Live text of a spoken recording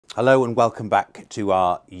Hello and welcome back to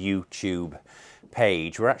our YouTube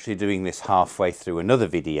page. We're actually doing this halfway through another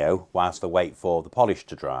video whilst I wait for the polish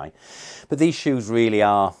to dry. But these shoes really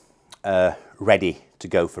are ready to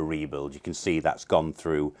go for rebuild. You can see that's gone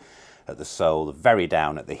through at the sole, very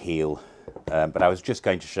down at the heel. But I was just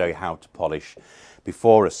going to show you how to polish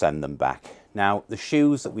before I send them back. Now, the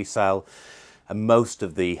shoes that we sell and most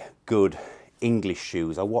of the good English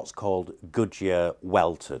shoes are what's called Goodyear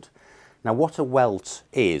welted. Now, what a welt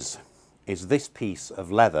is this piece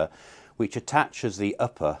of leather which attaches the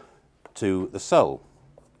upper to the sole.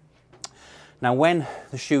 Now, when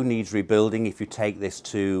the shoe needs rebuilding, if you take this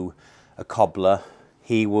to a cobbler,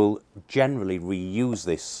 he will generally reuse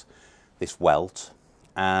this welt,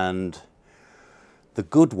 and the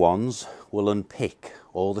good ones will unpick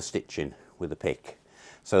all the stitching with a pick,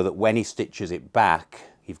 so that when he stitches it back,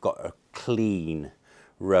 you've got a clean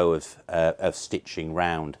row of stitching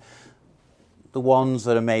round. The ones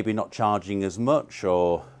that are maybe not charging as much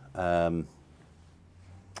or don't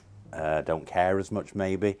care as much,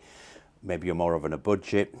 maybe you're more of on a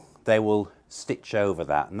budget, they will stitch over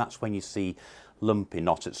that, and that's when you see lumpy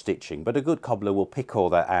knotted stitching. But a good cobbler will pick all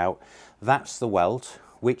that out. That's the welt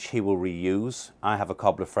which he will reuse. I have a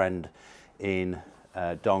cobbler friend in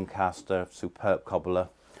Doncaster, superb cobbler,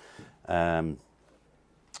 called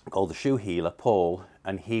the Shoe Healer, Paul,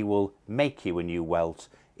 and he will make you a new welt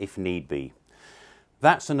if need be.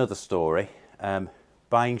 That's another story.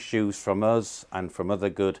 Buying shoes from us and from other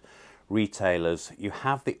good retailers, you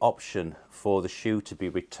have the option for the shoe to be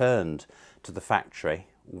returned to the factory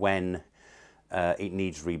when it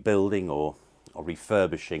needs rebuilding or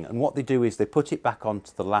refurbishing. And what they do is they put it back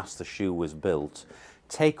onto the last the shoe was built,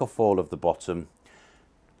 take off all of the bottom,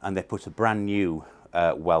 and they put a brand new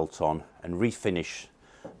welt on and refinish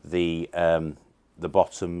the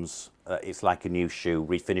bottoms. It's like a new shoe,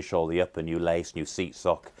 refinish all the upper, new lace, new seat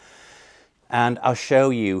sock. And I'll show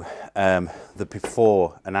you the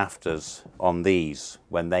before and afters on these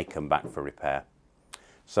when they come back for repair.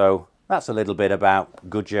 So that's a little bit about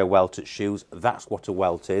Goodyear welted shoes. That's what a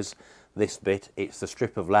welt is. This bit, it's the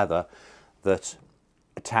strip of leather that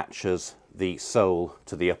attaches the sole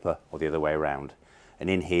to the upper or the other way around. And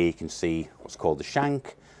in here you can see what's called the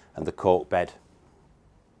shank and the cork bed.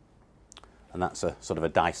 And that's a sort of a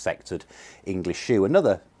dissected English shoe.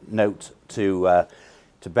 Another note to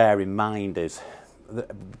bear in mind is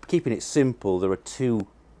that, keeping it simple, there are two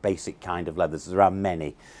basic kind of leathers. There are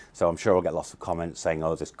many, so I'm sure I'll get lots of comments saying,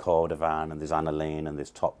 oh, there's cordovan and there's aniline and there's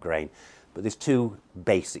top grain. But there's two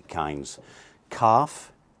basic kinds,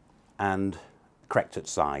 calf and corrected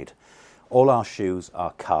side. All our shoes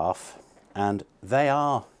are calf, and they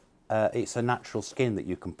are, it's a natural skin that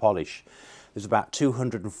you can polish. There's about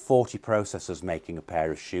 240 processes making a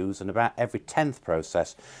pair of shoes, and about every 10th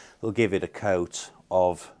process will give it a coat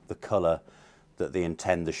of the colour that they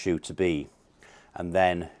intend the shoe to be. And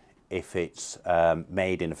then if it's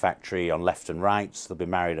made in a factory on left and rights, they'll be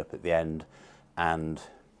married up at the end and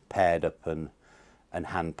paired up and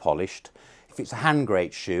hand polished. If it's a hand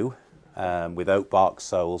grate shoe with oak bark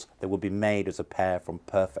soles, they will be made as a pair from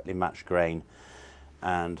perfectly matched grain,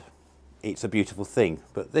 and it's a beautiful thing.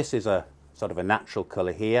 But this is a sort of a natural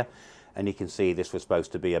colour here, and you can see this was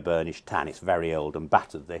supposed to be a burnished tan. It's very old and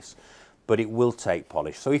battered, this, but it will take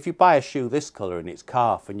polish. So if you buy a shoe this colour and it's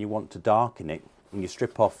calf and you want to darken it, and you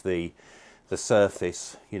strip off the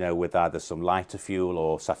surface, you know, with either some lighter fuel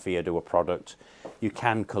or Saphir Do a product, you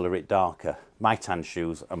can colour it darker. My tan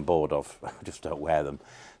shoes I'm bored of, I just don't wear them.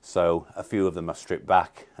 So a few of them I've stripped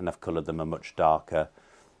back and I've coloured them a much darker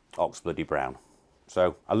oxbloody brown.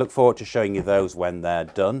 So I look forward to showing you those when they're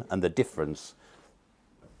done and the difference.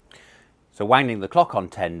 So winding the clock on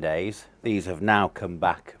 10 days, these have now come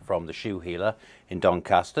back from the Shoe Healer in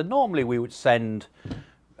Doncaster. Normally we would send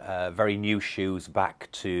very new shoes back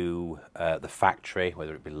to the factory,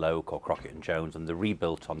 whether it be Loke or Crockett and Jones, and they're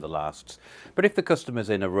rebuilt on the lasts. But if the customer's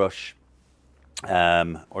in a rush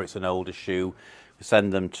or it's an older shoe, we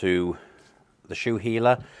send them to the Shoe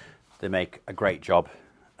Healer. They make a great job.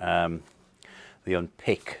 They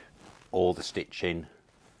unpick all the stitching,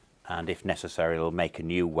 and if necessary they'll make a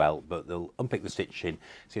new welt, but they'll unpick the stitching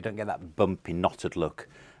so you don't get that bumpy knotted look.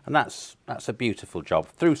 And that's a beautiful job.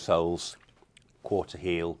 Through soles, quarter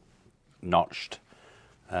heel, notched,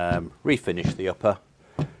 refinish the upper.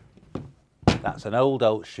 That's an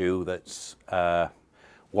old shoe that's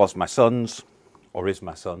was my son's or is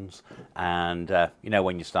my son's, and you know,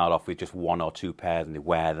 when you start off with just one or two pairs and they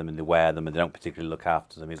wear them and they wear them and they don't particularly look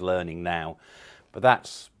after them, he's learning now. But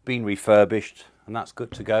that's been refurbished and that's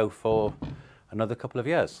good to go for another couple of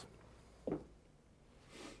years.